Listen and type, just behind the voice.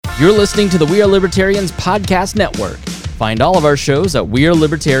You're listening to the We Are Libertarians Podcast Network. Find all of our shows at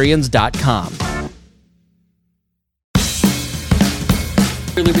wearelibertarians.com.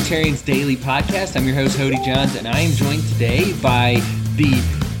 We're Libertarians Daily Podcast. I'm your host, Hody Johns, and I am joined today by the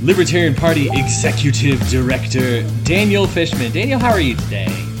Libertarian Party Executive Director, Daniel Fishman. Daniel, how are you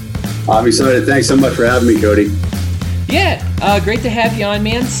today? I'm excited. Thanks so much for having me, Cody. Yeah, great to have you on,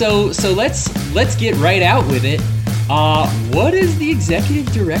 man. So let's get right out with it. What does the Executive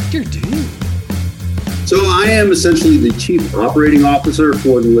Director do? So I am essentially the Chief Operating Officer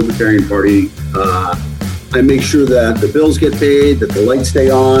for the Libertarian Party. I make sure that the bills get paid, that the lights stay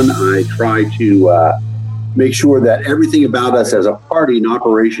on. I try to make sure that everything about us as a party and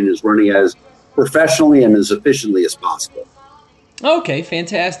operation is running as professionally and as efficiently as possible. Okay,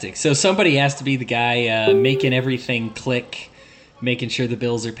 fantastic. So somebody has to be the guy making everything click, making sure the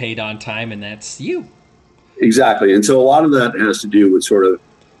bills are paid on time, and that's you. Exactly. And so a lot of that has to do with sort of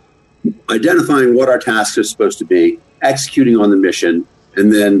identifying what our tasks are supposed to be, executing on the mission,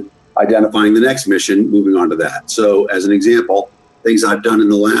 and then identifying the next mission, moving on to that. So as an example, things I've done in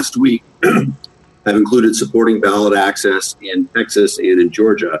the last week have included supporting ballot access in Texas and in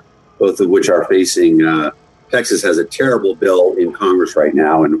Georgia, both of which are facing, Texas has a terrible bill in Congress right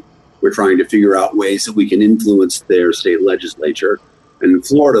now, and we're trying to figure out ways that we can influence their state legislature. And in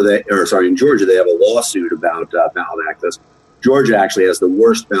Florida, in Georgia, they have a lawsuit about ballot access. Georgia actually has the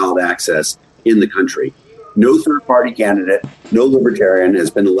worst ballot access in the country. No third-party candidate, no libertarian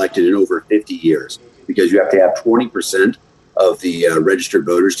has been elected in over 50 years because you have to have 20% of the registered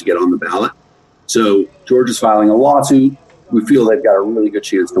voters to get on the ballot. So Georgia's filing a lawsuit. We feel they've got a really good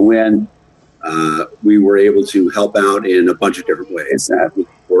chance to win. We were able to help out in a bunch of different ways.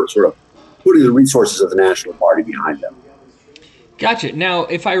 We're sort of putting the resources of the National Party behind them. Gotcha. Now,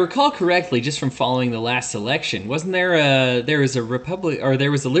 if I recall correctly, just from following the last election, wasn't there was a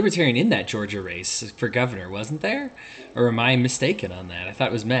Libertarian in that Georgia race for governor, wasn't there? Or am I mistaken on that? I thought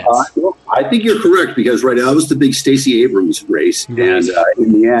it was Metz. Well, I think you're correct because right now that was the big Stacey Abrams race, right. And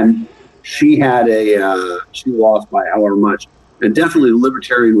in the end, she lost by however much, and definitely the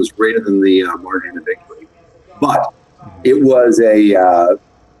Libertarian was greater than the margin of victory. But it was a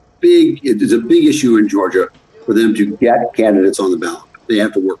big issue in Georgia for them to get candidates on the ballot. They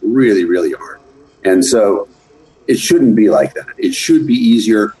have to work really, really hard. And so it shouldn't be like that. It should be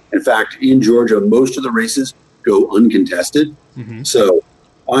easier. In fact, in Georgia, most of the races go uncontested. Mm-hmm. So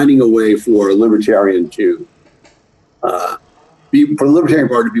finding a way for a Libertarian for the Libertarian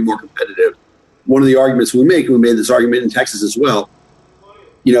Party to be more competitive, one of the arguments we make, and we made this argument in Texas as well,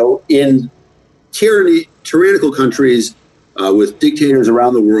 in tyrannical countries with dictators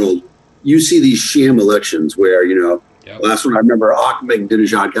around the world, you see these sham elections where, last one I remember,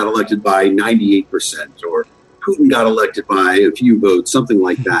 Ahmadinejad got elected by 98%, or Putin got elected by a few votes, something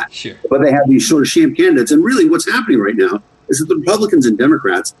like that. Sure. But they have these sort of sham candidates. And really what's happening right now is that the Republicans and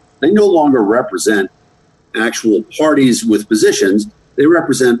Democrats, they no longer represent actual parties with positions. They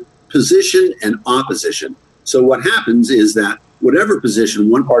represent position and opposition. So what happens is that whatever position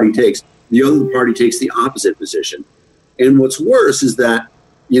one party takes, the other party takes the opposite position. And what's worse is that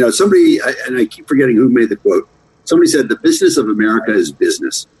somebody, and I keep forgetting who made the quote, somebody said, the business of America is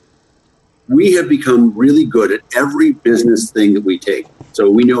business. We have become really good at every business thing that we take. So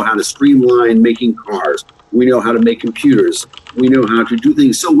we know how to streamline making cars. We know how to make computers. We know how to do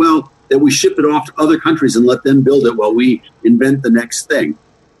things so well that we ship it off to other countries and let them build it while we invent the next thing.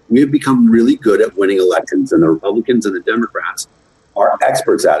 We have become really good at winning elections, and the Republicans and the Democrats are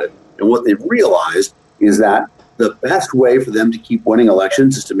experts at it. And what they've realized is that the best way for them to keep winning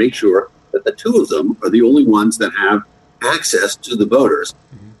elections is to make sure that the two of them are the only ones that have access to the voters.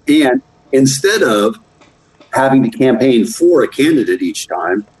 Mm-hmm. And instead of having to campaign for a candidate each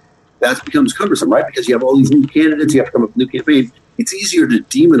time, that becomes cumbersome, right? Because you have all these new candidates, you have to come up with a new campaign. It's easier to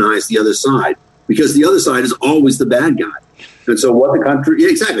demonize the other side because the other side is always the bad guy. And so what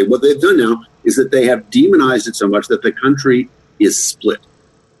they've done now is that they have demonized it so much that the country is split.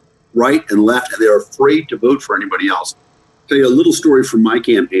 Right and left, and they're afraid to vote for anybody else. I'll tell you a little story from my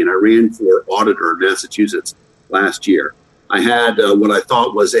campaign. I ran for auditor in Massachusetts last year. I had what I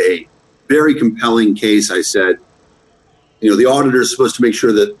thought was a very compelling case. I said, the auditor is supposed to make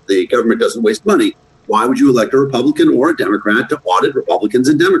sure that the government doesn't waste money. Why would you elect a Republican or a Democrat to audit Republicans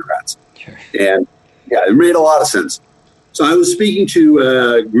and Democrats? Sure. And it made a lot of sense. So I was speaking to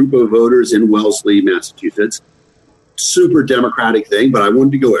a group of voters in Wellesley, Massachusetts. Super democratic thing, but I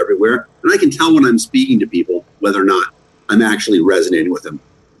wanted to go everywhere. And I can tell when I'm speaking to people whether or not I'm actually resonating with them.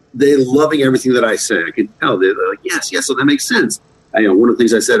 They're loving everything that I say. I can tell. They're like, yes, so that makes sense. One of the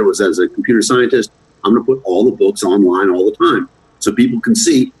things I said was, as a computer scientist, I'm going to put all the books online all the time so people can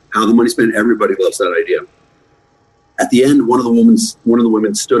see how the money's spent. Everybody loves that idea. At the end, one of the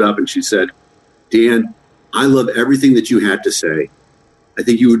women stood up and she said, Dan, I love everything that you had to say. I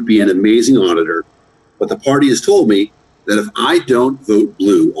think you would be an amazing auditor. But the party has told me that if I don't vote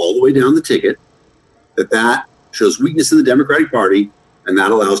blue all the way down the ticket, that shows weakness in the Democratic Party, and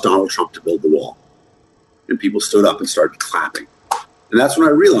that allows Donald Trump to build the wall. And people stood up and started clapping. And that's when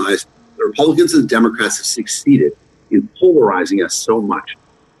I realized the Republicans and the Democrats have succeeded in polarizing us so much.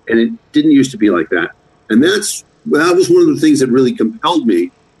 And it didn't used to be like that. And that was one of the things that really compelled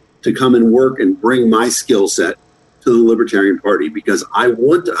me to come and work and bring my skill set to the Libertarian Party, because I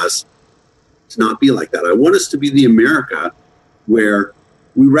want us to not be like that. I want us to be the America where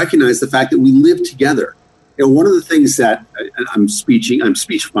we recognize the fact that we live together. You know, one of the things that I'm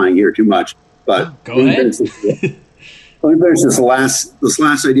speechifying here too much, but go ahead. Let me finish this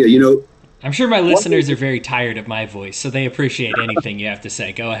last idea. You know, I'm sure my listeners are very tired of my voice, so they appreciate anything you have to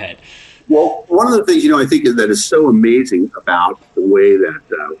say. Go ahead. Well, one of the things, I think that is so amazing about the way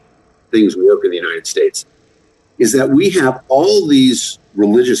that things work in the United States is that we have all these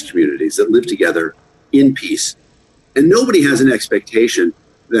religious communities that live together in peace. And nobody has an expectation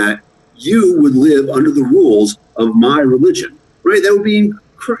that you would live under the rules of my religion, right? That would be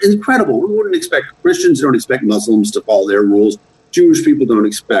incredible. We wouldn't expect, Christians don't expect Muslims to follow their rules. Jewish people don't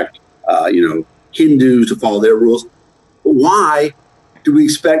expect, Hindus to follow their rules. But why do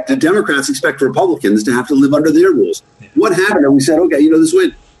Democrats expect Republicans to have to live under their rules? Yeah. What happened? And we said, okay, this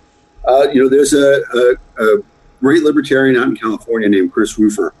way, there's a great libertarian out in California named Chris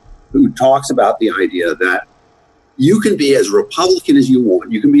Rufer who talks about the idea that you can be as Republican as you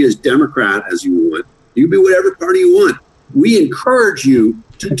want. You can be as Democrat as you want. You can be whatever party you want. We encourage you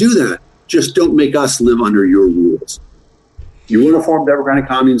to do that. Just don't make us live under your rules. You want to form Democratic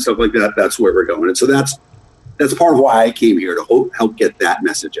commune and stuff like that, that's where we're going. And so that's part of why I came here, to help get that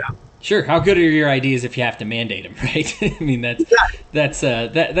message out. Sure. How good are your ideas if you have to mandate them, right? I mean, that's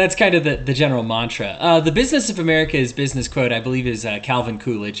kind of the general mantra. The Business of America is business quote, I believe, is Calvin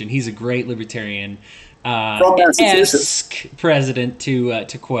Coolidge, and he's a great libertarian esque president to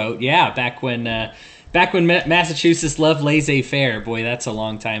quote. Yeah, back when Massachusetts loved laissez-faire. Boy, that's a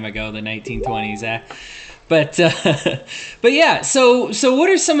long time ago, the 1920s. But yeah, so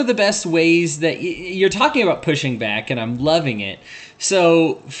what are some of the best ways that you're talking about pushing back, and I'm loving it.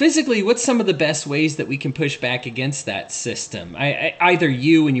 So physically, what's some of the best ways that we can push back against that system? Either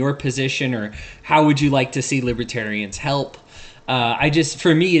you in your position, or how would you like to see libertarians help?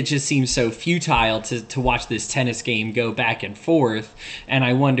 For me, it just seems so futile to watch this tennis game go back and forth. And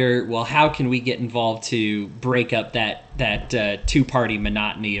I wonder, well, how can we get involved to break up that two-party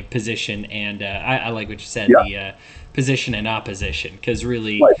monotony of position? And I like what you said, the position and opposition, because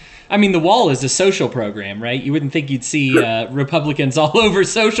really, right. I mean, the wall is a social program, right? You wouldn't think you'd see Republicans all over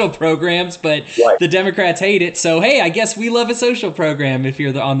social programs, but right. The Democrats hate it. So, hey, I guess we love a social program if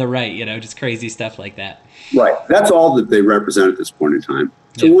you're on the right, just crazy stuff like that. Right. That's all that they represent at this point in time.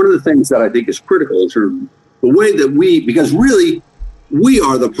 So one of the things that I think is critical in terms of the way that because really we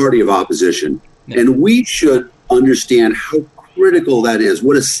are the party of opposition, and we should understand how critical that is,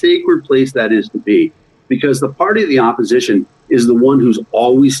 what a sacred place that is to be, because the party of the opposition is the one who's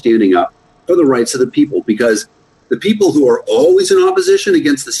always standing up for the rights of the people, because the people who are always in opposition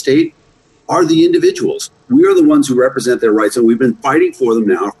against the state are the individuals. We are the ones who represent their rights, and we've been fighting for them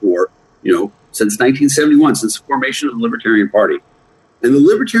now for, since 1971, since the formation of the Libertarian Party. And the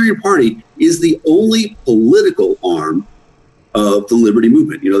Libertarian Party is the only political arm of the liberty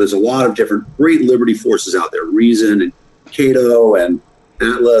movement. There's a lot of different great liberty forces out there, Reason and Cato and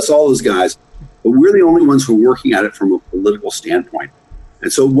Atlas, all those guys. But we're the only ones who are working at it from a political standpoint.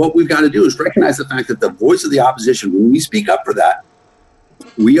 And so what we've got to do is recognize the fact that the voice of the opposition, when we speak up for that,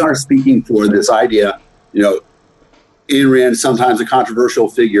 we are speaking for this idea. Ayn Rand, sometimes a controversial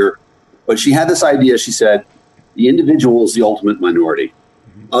figure, but she had this idea. She said, the individual is the ultimate minority.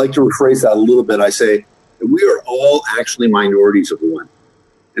 I like to rephrase that a little bit. I say, we are all actually minorities of one.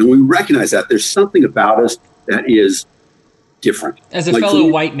 And we recognize that there's something about us that is different. As a fellow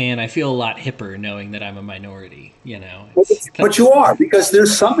white man, I feel a lot hipper knowing that I'm a minority, But you are, because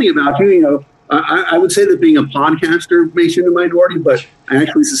there's something about you, I would say that being a podcaster makes you a minority, but I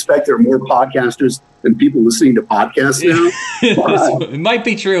actually suspect there are more podcasters than people listening to podcasts now. It might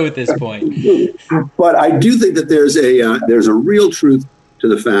be true at this point. But I do think that there's a real truth to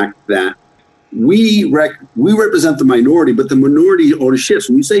the fact that we represent the minority, but the minority only shifts.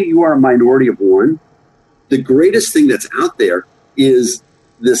 When you say you are a minority of one, the greatest thing that's out there is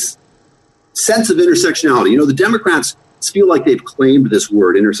this sense of intersectionality. The Democrats feel like they've claimed this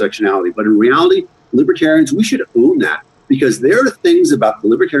word, intersectionality, but in reality, libertarians, we should own that. because there are things about the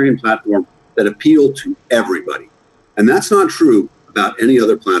libertarian platform that appeal to everybody. And that's not true about any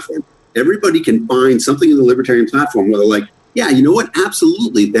other platform. Everybody can find something in the libertarian platform where they're like, yeah, you know what?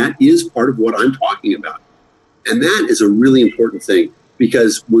 Absolutely. That is part of what I'm talking about. And that is a really important thing,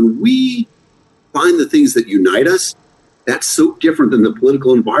 because when we find the things that unite us, that's so different than the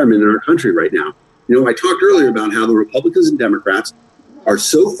political environment in our country right now. You know, I talked earlier about how the Republicans and Democrats are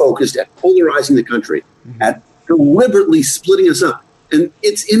so focused at polarizing the country, at deliberately splitting us up. And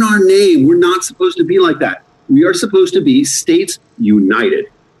it's in our name. We're not supposed to be like that. We are supposed to be states united,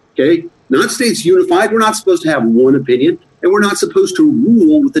 okay? Not states unified. We're not supposed to have one opinion, and we're not supposed to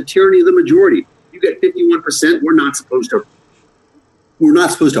rule with the tyranny of the majority. You get 51%, we're not supposed to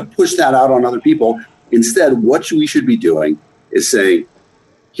push that out on other people. Instead, what we should be doing is saying,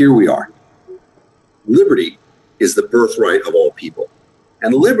 here we are. Liberty is the birthright of all people.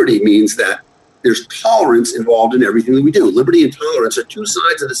 And liberty means that there's tolerance involved in everything that we do. Liberty and tolerance are two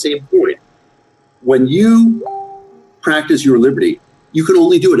sides of the same coin. When you practice your liberty, you can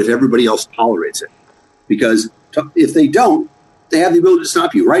only do it if everybody else tolerates it. Because if they don't, they have the ability to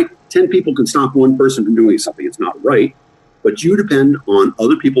stop you, right? 10 people can stop one person from doing something. It's not right. But you depend on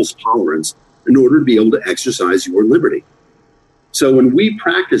other people's tolerance in order to be able to exercise your liberty. So when we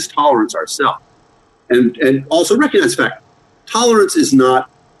practice tolerance ourselves, and also recognize the fact, tolerance is not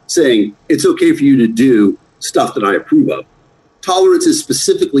saying it's okay for you to do stuff that I approve of. Tolerance is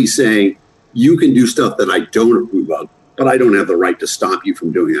specifically saying you can do stuff that I don't approve of, but I don't have the right to stop you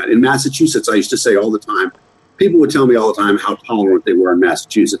from doing that. In Massachusetts, I used to say all the time, people would tell me all the time how tolerant they were in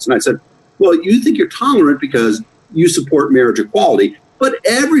Massachusetts. And I said, well, you think you're tolerant because you support marriage equality, but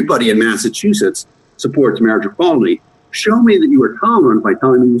everybody in Massachusetts supports marriage equality. Show me that you are tolerant by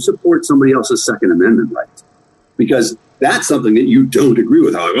telling me you support somebody else's Second Amendment rights. Because that's something that you don't agree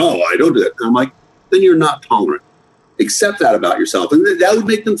with. How, oh, I don't do that. I'm like, then you're not tolerant. Accept that about yourself. And that would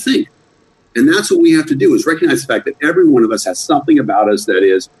make them think. And that's what we have to do, is recognize the fact that every one of us has something about us that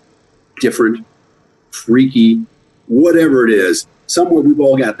is different, freaky, whatever it is. Somewhere we've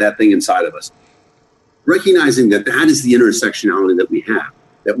all got that thing inside of us. Recognizing that that is the intersectionality that we have,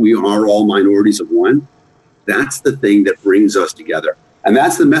 that we are all minorities of one. That's the thing that brings us together. And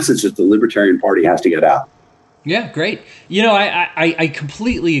that's the message that the Libertarian Party has to get out. Yeah, great. You know, I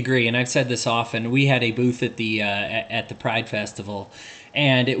completely agree, and I've said this often. We had a booth at the Pride Festival,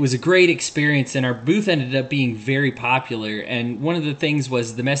 and it was a great experience, and our booth ended up being very popular. And one of the things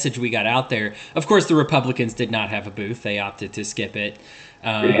was the message we got out there. Of course, the Republicans did not have a booth. They opted to skip it.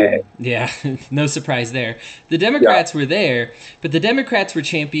 Yeah, no surprise there. The Democrats were there, but the Democrats were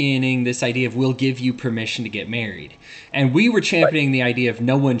championing this idea of we'll give you permission to get married. And we were championing the idea of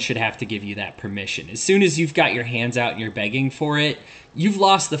no one should have to give you that permission. As soon as you've got your hands out and you're begging for it, you've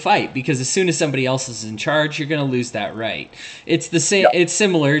lost the fight, because as soon as somebody else is in charge, you're going to lose that right. It's the same. It's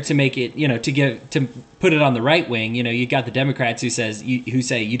similar to make it, to put it on the right wing. You got the Democrats who say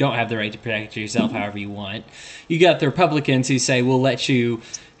you don't have the right to protect yourself however you want. You got the Republicans who say we'll let you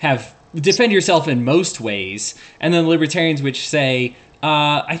defend yourself in most ways, and then the Libertarians which say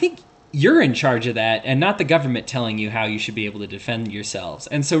I think you're in charge of that, and not the government telling you how you should be able to defend yourselves.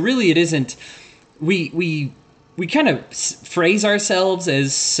 And so really it isn't, we kind of phrase ourselves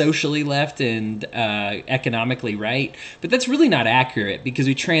as socially left and economically right, but that's really not accurate, because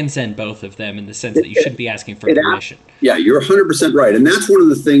we transcend both of them in the sense that you shouldn't be asking for permission. Yeah, you're 100% right. And that's one of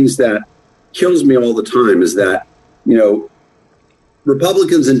the things that kills me all the time, is that,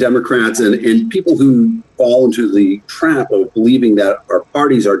 Republicans and Democrats and people who fall into the trap of believing that our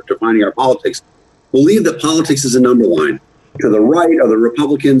parties are defining our politics believe that politics is a number line. To the right are the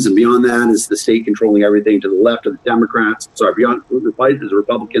Republicans, and beyond that is the state controlling everything. To the left are the Democrats. Beyond the right is the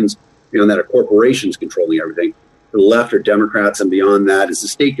Republicans. Beyond that are corporations controlling everything. To the left are Democrats, and beyond that is the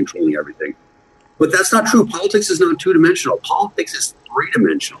state controlling everything. But that's not true. Politics is not two-dimensional. Politics is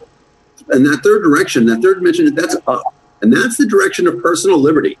three-dimensional. And that third dimension, that's up. And that's the direction of personal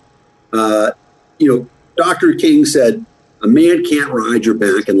liberty. Dr. King said, a man can't ride your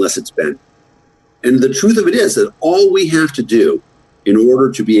back unless it's bent. And the truth of it is that all we have to do in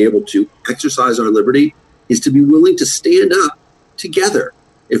order to be able to exercise our liberty is to be willing to stand up together.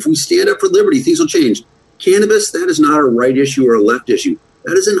 If we stand up for liberty, things will change. Cannabis, that is not a right issue or a left issue.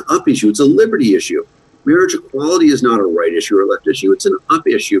 That is an up issue. It's a liberty issue. Marriage equality is not a right issue or a left issue. It's an up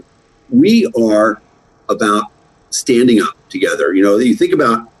issue. We are about standing up together. You think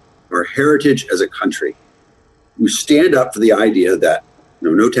about our heritage as a country. We stand up for the idea that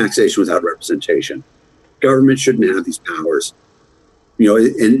no taxation without representation. Government shouldn't have these powers.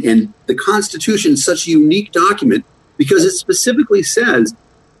 And the Constitution is such a unique document because it specifically says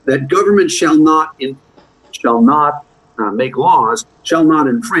that government shall not make laws shall not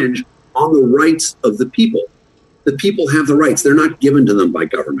infringe on the rights of the people. The people have the rights. They're not given to them by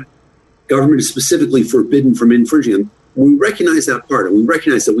government. Government is specifically forbidden from infringing them. When we recognize that part, and we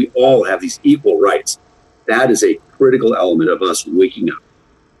recognize that we all have these equal rights, that is a critical element of us waking up.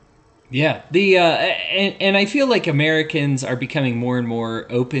 Yeah, and I feel like Americans are becoming more and more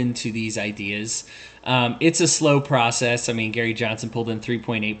open to these ideas. It's a slow process. I mean, Gary Johnson pulled in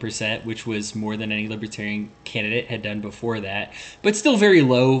 3.8%, which was more than any libertarian candidate had done before that, but still very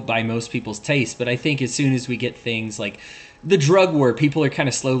low by most people's taste. But I think as soon as we get things like the drug war, people are kind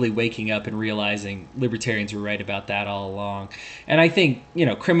of slowly waking up and realizing libertarians were right about that all along. And I think,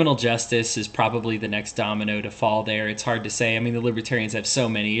 criminal justice is probably the next domino to fall there. It's hard to say. I mean, the libertarians have so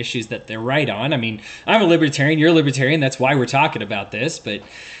many issues that they're right on. I mean, I'm a libertarian, you're a libertarian. That's why we're talking about this. But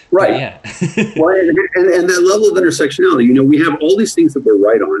right. But yeah. Well, and that level of intersectionality, we have all these things that we're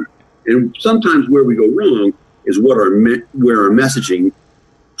right on. And sometimes where we go wrong is where our messaging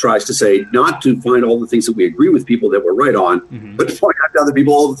tries to say, not to find all the things that we agree with people that we're right on, but to point out to other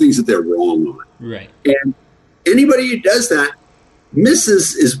people all the things that they're wrong on. Right. And anybody who does that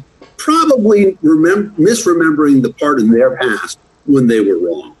is probably misremembering the part in their past when they were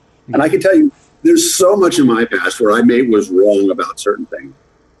wrong. And I can tell you, there's so much in my past where I was wrong about certain things.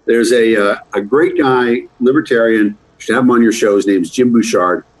 There's a great guy, libertarian, you should have him on your show. His name's Jim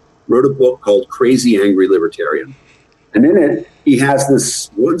Bouchard, wrote a book called Crazy Angry Libertarian. And in it, he has this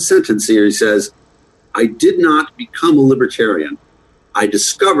one sentence here. He says, I did not become a libertarian. I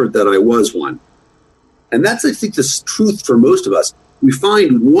discovered that I was one. And that's, I think, the truth for most of us. We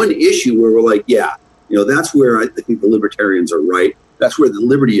find one issue where we're like, that's where I think the libertarians are right. That's where the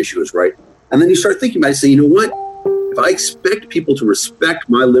liberty issue is right. And then you start thinking about it, say, you know what? If I expect people to respect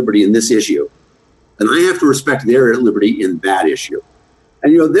my liberty in this issue, then I have to respect their liberty in that issue.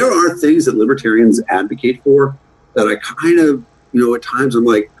 And, there are things that libertarians advocate for that I kind of, at times I'm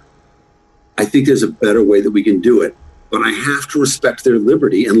like, I think there's a better way that we can do it, but I have to respect their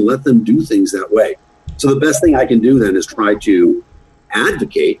liberty and let them do things that way. So the best thing I can do then is try to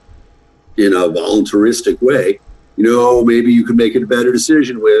advocate in a voluntaristic way. Maybe you can make a better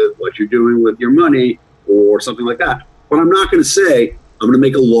decision with what you're doing with your money or something like that. But I'm not going to say, I'm going to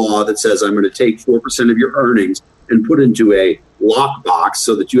make a law that says I'm going to take 4% of your earnings and put into a lockbox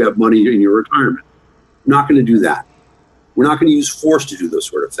so that you have money in your retirement. I'm not going to do that. We're not going to use force to do those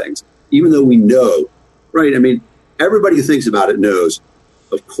sort of things, even though we know, right? I mean, everybody who thinks about it knows,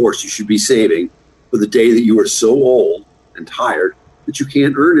 of course, you should be saving for the day that you are so old and tired that you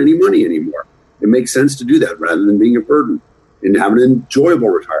can't earn any money anymore. It makes sense to do that rather than being a burden and have an enjoyable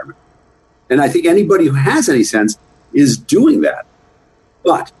retirement. And I think anybody who has any sense is doing that.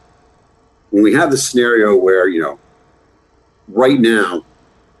 But when we have this scenario where, right now,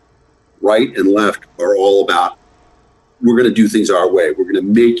 right and left are all about, we're going to do things our way. We're going to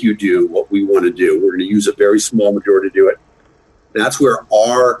make you do what we want to do. We're going to use a very small majority to do it. That's where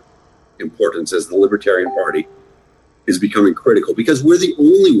our importance as the Libertarian Party is becoming critical, because we're the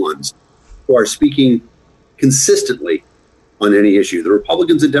only ones who are speaking consistently on any issue. The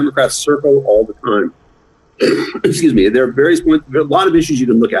Republicans and Democrats circle all the time. Excuse me. There are various points, there are a lot of issues you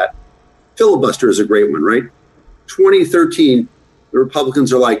can look at. Filibuster is a great one, right? 2013, the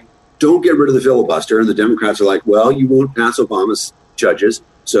Republicans are like, don't get rid of the filibuster. And the Democrats are like, well, you won't pass Obama's judges,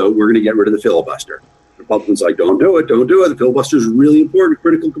 so we're going to get rid of the filibuster. The Republicans are like, don't do it. The filibuster is a really important,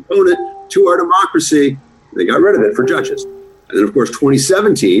 critical component to our democracy. They got rid of it for judges. And then, of course,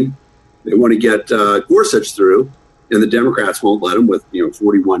 2017, they want to get Gorsuch through, and the Democrats won't let them with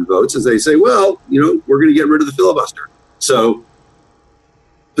 41 votes, as they say, well, we're going to get rid of the filibuster. So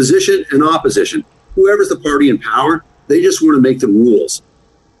position and opposition, whoever's the party in power, they just want to make the rules.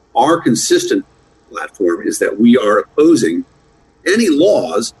 Our consistent platform is that we are opposing any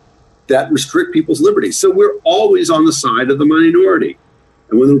laws that restrict people's liberties. So we're always on the side of the minority.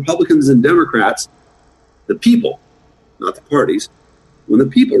 And when the Republicans and Democrats, the people, not the parties, when the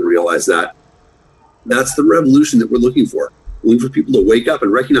people realize that, that's the revolution that we're looking for. We're looking for people to wake up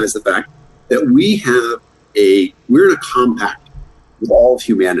and recognize the fact that we're in a compact with all of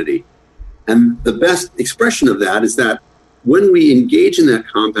humanity. And the best expression of that is that when we engage in that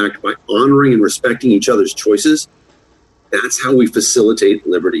compact by honoring and respecting each other's choices, that's how we facilitate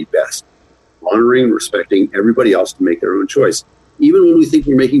liberty best. Honoring and respecting everybody else to make their own choice. Even when we think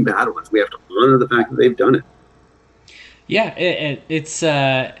we're making bad ones, we have to honor the fact that they've done it. Yeah, and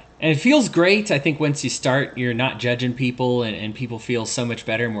it feels great. I think once you start, you're not judging people, and people feel so much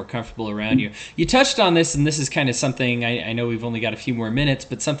better and more comfortable around you. You touched on this, and this is kind of something, I know we've only got a few more minutes,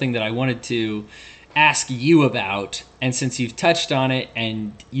 but something that I wanted to ask you about, and since you've touched on it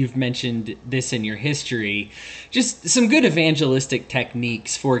and you've mentioned this in your history, just some good evangelistic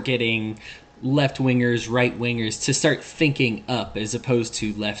techniques for getting left-wingers, right-wingers to start thinking up as opposed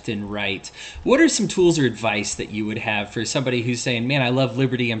to left and right. What are some tools or advice that you would have for somebody who's saying, man, I love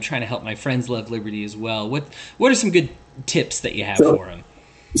liberty, I'm trying to help my friends love liberty as well? What are some good tips that you have for them?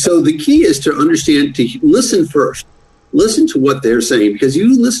 So the key is to understand, to listen first. Listen to what they're saying, because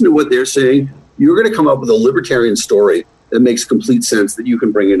you listen to what they're saying, you're going to come up with a libertarian story that makes complete sense that you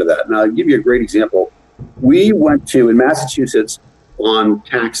can bring into that. And I'll give you a great example. We went to, in Massachusetts, on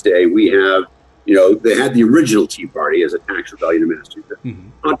tax day, we have, they had the original Tea Party as a tax rebellion in Massachusetts.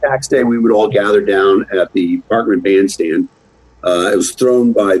 Mm-hmm. On tax day, we would all gather down at the Parkman Bandstand. It was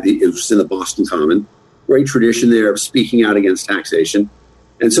it was in the Boston Common. Great tradition there of speaking out against taxation.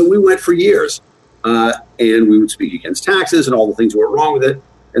 And so we went for years. And we would speak against taxes and all the things that were wrong with it.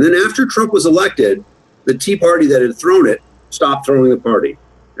 And then after Trump was elected, the Tea Party that had thrown it stopped throwing the party.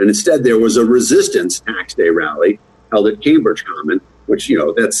 And instead, there was a resistance tax day rally held at Cambridge Common, which,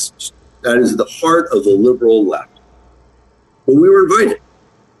 that is the heart of the liberal left. But we were invited.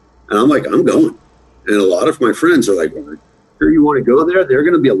 And I'm like, I'm going. And a lot of my friends are like, well, sure you want to go there? There are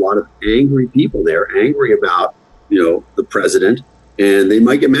going to be a lot of angry people there, angry about, the president, and they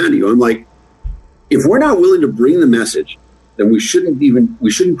might get mad at you. I'm like, if we're not willing to bring the message, then we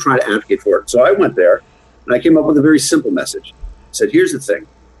shouldn't try to advocate for it. So I went there and I came up with a very simple message. I said, here's the thing.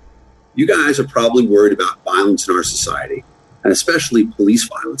 You guys are probably worried about violence in our society, and especially police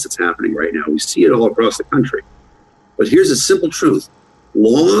violence that's happening right now. We see it all across the country. But here's a simple truth.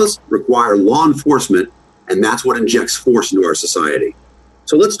 Laws require law enforcement, and that's what injects force into our society.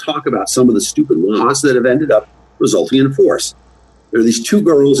 So let's talk about some of the stupid laws that have ended up resulting in force. There are these two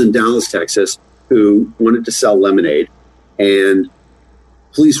girls in Dallas, Texas, who wanted to sell lemonade, and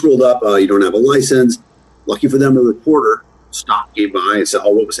police rolled up, you don't have a license. Lucky for them, a reporter stopped, came by and said,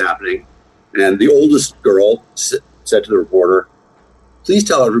 what was happening? And the oldest girl said to the reporter, please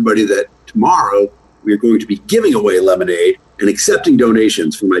tell everybody that tomorrow we are going to be giving away lemonade and accepting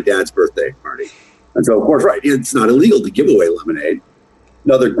donations for my dad's birthday party. And so, of course, right, it's not illegal to give away lemonade.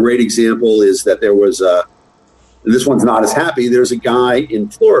 Another great example is that there was, and this one's not as happy, there's a guy in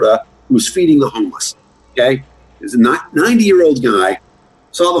Florida who was feeding the homeless, okay? He's a 90-year-old guy,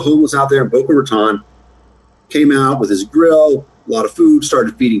 saw the homeless out there in Boca Raton, came out with his grill, a lot of food,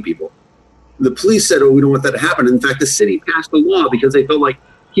 started feeding people. The police said, we don't want that to happen. In fact, the city passed a law because they felt like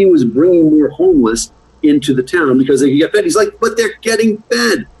he was bringing more homeless into the town because they could get fed. He's like, but they're getting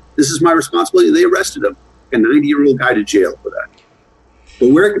fed. This is my responsibility. They arrested him, a 90-year-old guy, to jail for that.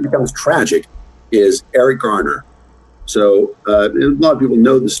 But where it becomes tragic is Eric Garner. So a lot of people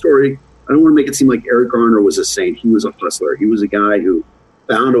know the story. I don't want to make it seem like Eric Garner was a saint. He was a hustler. He was a guy who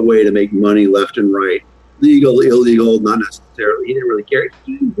found a way to make money left and right. Legal, illegal, not necessarily. He didn't really care.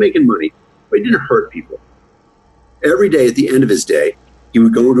 He was making money, but he didn't hurt people. Every day at the end of his day, he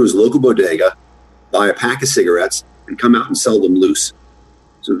would go into his local bodega, buy a pack of cigarettes, and come out and sell them loose.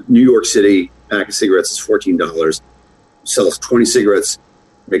 So New York City, pack of cigarettes is $14. Sells 20 cigarettes,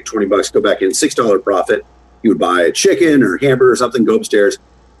 make $20, go back in, $6 profit. He would buy a chicken or hamburger or something, go upstairs,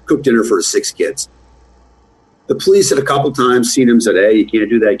 cook dinner for his 6 kids. The police had a couple times seen him, said, hey, you can't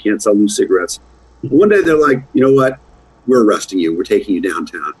do that, you can't sell loose cigarettes. One day they're like, you know what? We're arresting you. We're taking you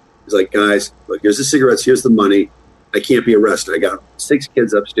downtown. He's like, guys, look, here's the cigarettes. Here's the money. I can't be arrested. I got 6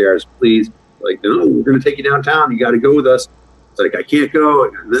 kids upstairs. Please. Like, no, we're going to take you downtown. You got to go with us. It's like, I can't go.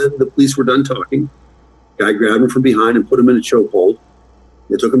 And then the police were done talking. Guy grabbed him from behind and put him in a chokehold.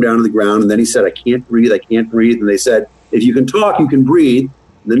 They took him down to the ground. And then he said, I can't breathe. I can't breathe. And they said, if you can talk, you can breathe.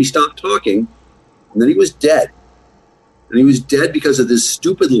 And then he stopped talking. And then he was dead. And he was dead because of this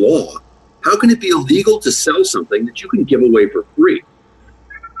stupid law. How can it be illegal to sell something that you can give away for free?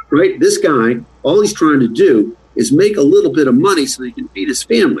 Right? This guy, all he's trying to do is make a little bit of money so that he can feed his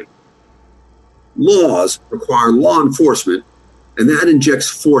family. Laws require law enforcement, and that injects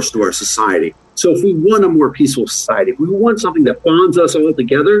force to our society. So if we want a more peaceful society, if we want something that bonds us all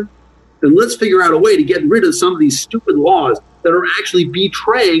together, then let's figure out a way to get rid of some of these stupid laws that are actually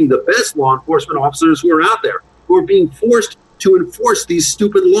betraying the best law enforcement officers who are out there, who are being forced to enforce these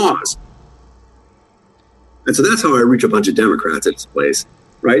stupid laws. And so that's how I reach a bunch of Democrats at this place,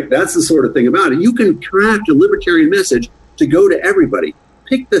 right? That's the sort of thing about it. You can craft a libertarian message to go to everybody.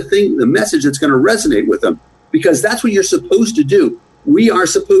 Pick the message that's going to resonate with them, because that's what you're supposed to do. We are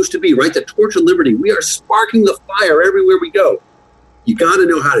supposed to be, right? The torch of liberty. We are sparking the fire everywhere we go. You got to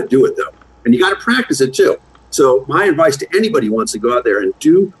know how to do it, though. And you got to practice it, too. So my advice to anybody who wants to go out there and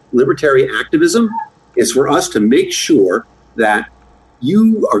do libertarian activism is for us to make sure that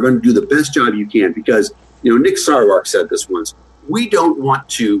you are going to do the best job you can because, Nick Sarwark said this once, we don't want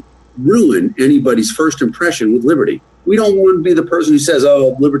to ruin anybody's first impression with liberty. We don't want to be the person who says,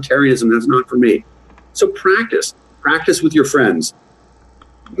 oh, libertarianism, that's not for me. So practice with your friends.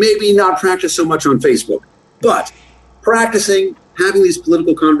 Maybe not practice so much on Facebook, but practicing having these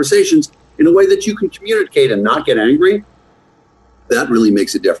political conversations in a way that you can communicate and not get angry, that really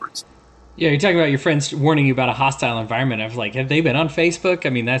makes a difference. Yeah, you're talking about your friends warning you about a hostile environment. I was like, have they been on Facebook? I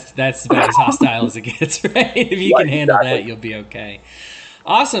mean, that's about as hostile as it gets, right? If you can handle that, you'll be okay.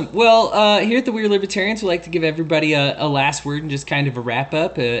 Awesome. Well, here at the Weird Libertarians, we like to give everybody a last word and just kind of a wrap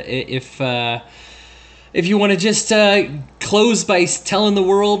up. If you want to just close by telling the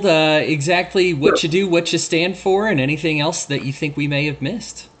world exactly what you do, what you stand for, and anything else that you think we may have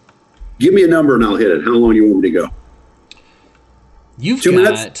missed. Give me a number and I'll hit it. How long do you want me to go? You've 2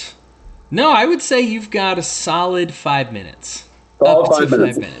 minutes? No, I would say you've got a solid 5 minutes. Solid 5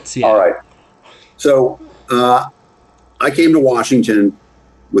 minutes. 5 minutes, yeah. All right. So I came to Washington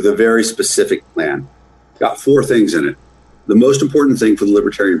with a very specific plan. Got 4 things in it. The most important thing for the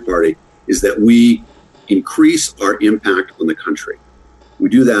Libertarian Party is that we increase our impact on the country. We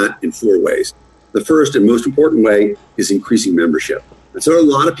do that in 4 ways. The first and most important way is increasing membership. And so there are a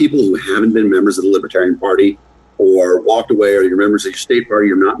lot of people who haven't been members of the Libertarian Party or walked away, or you're members of your state party,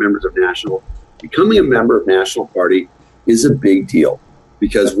 you're not members of National. Becoming a member of National Party is a big deal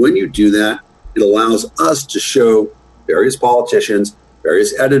because when you do that, it allows us to show various politicians,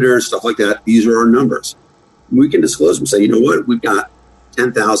 various editors, stuff like that, these are our numbers. We can disclose them and say, you know what, we've got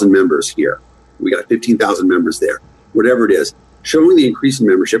 10,000 members here. We got 15,000 members there, whatever it is. Showing the increase in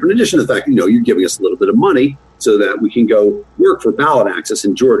membership, in addition to the fact, you're giving us a little bit of money so that we can go work for ballot access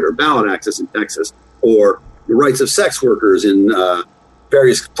in Georgia or ballot access in Texas or the rights of sex workers in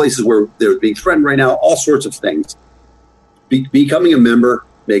various places where they're being threatened right now, all sorts of things. Becoming a member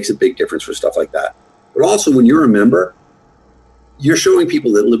makes a big difference for stuff like that. But also when you're a member, you're showing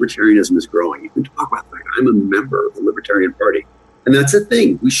people that libertarianism is growing. You can talk about the fact, I'm a member of the Libertarian Party. And that's the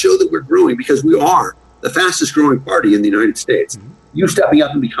thing. We show that we're growing because we are the fastest growing party in the United States. Mm-hmm. You stepping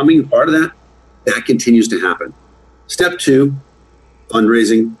up and becoming a part of that continues to happen. Step 2,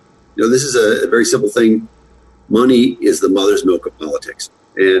 fundraising. This is a very simple thing. Money is the mother's milk of politics.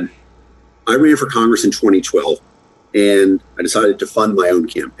 And I ran for Congress in 2012, and I decided to fund my own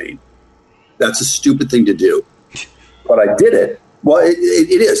campaign. That's a stupid thing to do. But I did it. Well, it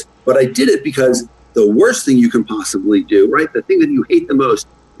is. But I did it because the worst thing you can possibly do, right, the thing that you hate the most,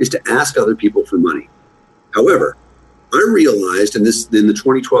 is to ask other people for money. However, I realized in the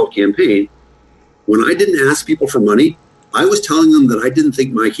 2012 campaign, when I didn't ask people for money, I was telling them that I didn't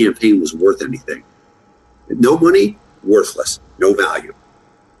think my campaign was worth anything. No money, worthless, no value.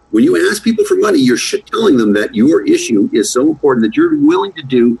 When you ask people for money, you're telling them that your issue is so important that you're willing to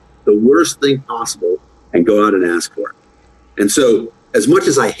do the worst thing possible and go out and ask for it. And so as much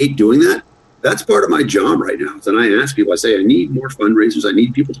as I hate doing that, that's part of my job right now. And I ask people, I say, I need more fundraisers. I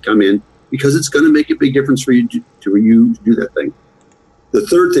need people to come in because it's going to make a big difference for you to do that thing. The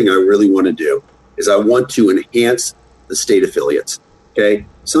third thing I really want to do is I want to enhance the state affiliates. Okay.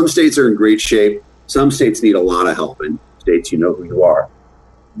 Some states are in great shape. Some states need a lot of help, and states, you know who you are.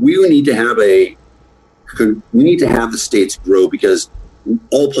 We need to have the states grow because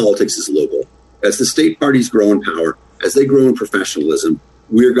all politics is local. As the state parties grow in power, as they grow in professionalism,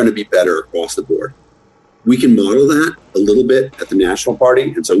 we're going to be better across the board. We can model that a little bit at the National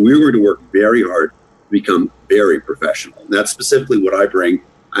Party, and so we're going to work very hard to become very professional. And that's specifically what I bring.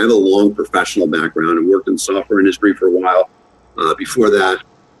 I have a long professional background and worked in the software industry for a while. Before that,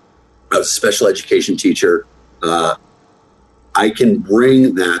 I was a special education teacher. I can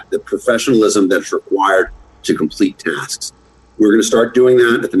bring the professionalism that's required to complete tasks. We're going to start doing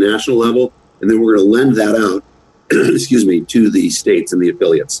that at the national level, and then we're going to lend that out, to the states and the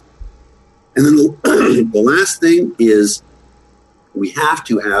affiliates. And then the last thing is we have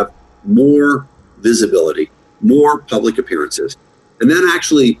to have more visibility, more public appearances. And that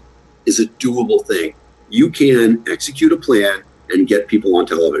actually is a doable thing. You can execute a plan and get people on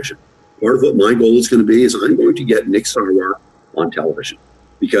television. Part of what my goal is going to be is I'm going to get Nick Sarwark on television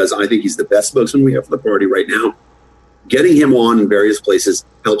because I think he's the best spokesman we have for the party right now. Getting him on in various places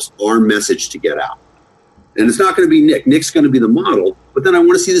helps our message to get out. And it's not going to be Nick. Nick's going to be the model, but then I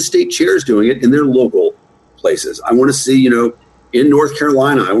want to see the state chairs doing it in their local places. I want to see, in North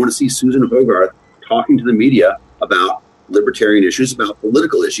Carolina, I want to see Susan Hogarth talking to the media about libertarian issues, about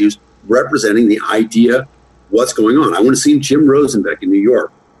political issues, representing the idea, what's going on. I want to see Jim Rosenbeck in New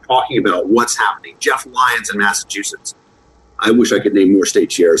York talking about what's happening. Jeff Lyons in Massachusetts. I wish I could name more state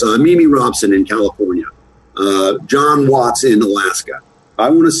chairs. Mimi Robson in California. John Watts in Alaska. I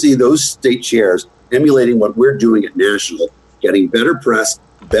want to see those state chairs emulating what we're doing at national, getting better press,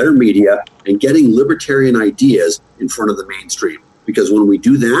 better media, and getting libertarian ideas in front of the mainstream. Because when we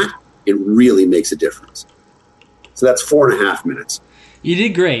do that, it really makes a difference. So that's 4.5 minutes. You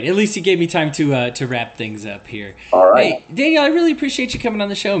did great. At least you gave me time to wrap things up here. All right. Hey, Daniel, I really appreciate you coming on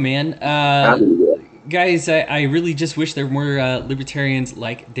the show, man. Guys, I really just wish there were more libertarians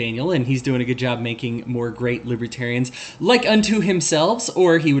like Daniel, and he's doing a good job making more great libertarians like unto himself,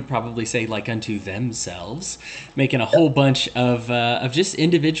 or he would probably say like unto themselves, making a whole bunch of just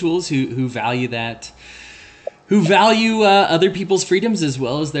individuals who value that, who value other people's freedoms as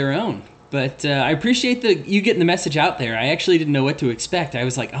well as their own. But I appreciate you getting the message out there. I actually didn't know what to expect. I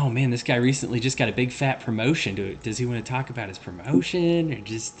was like, oh man, this guy recently just got a big fat promotion. Does he want to talk about his promotion, or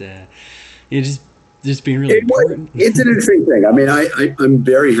just being really important? It's an interesting thing. I mean, I'm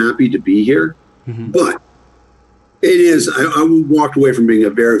very happy to be here, but it is. I walked away from being a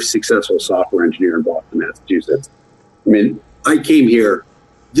very successful software engineer in Boston, Massachusetts. I mean, I came here.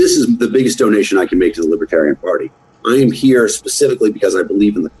 This is the biggest donation I can make to the Libertarian Party. I am here specifically because I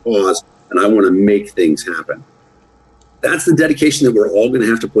believe in the cause and I want to make things happen. That's the dedication that we're all going to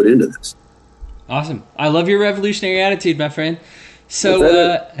have to put into this. Awesome. I love your revolutionary attitude, my friend. So,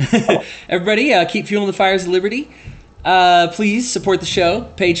 everybody, keep fueling the fires of liberty. Please support the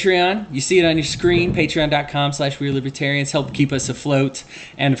show. Patreon. You see it on your screen. Patreon.com/WeAreLibertarians. Help keep us afloat.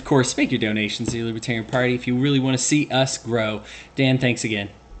 And, of course, make your donations to the Libertarian Party if you really want to see us grow. Dan, thanks again.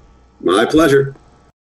 My pleasure.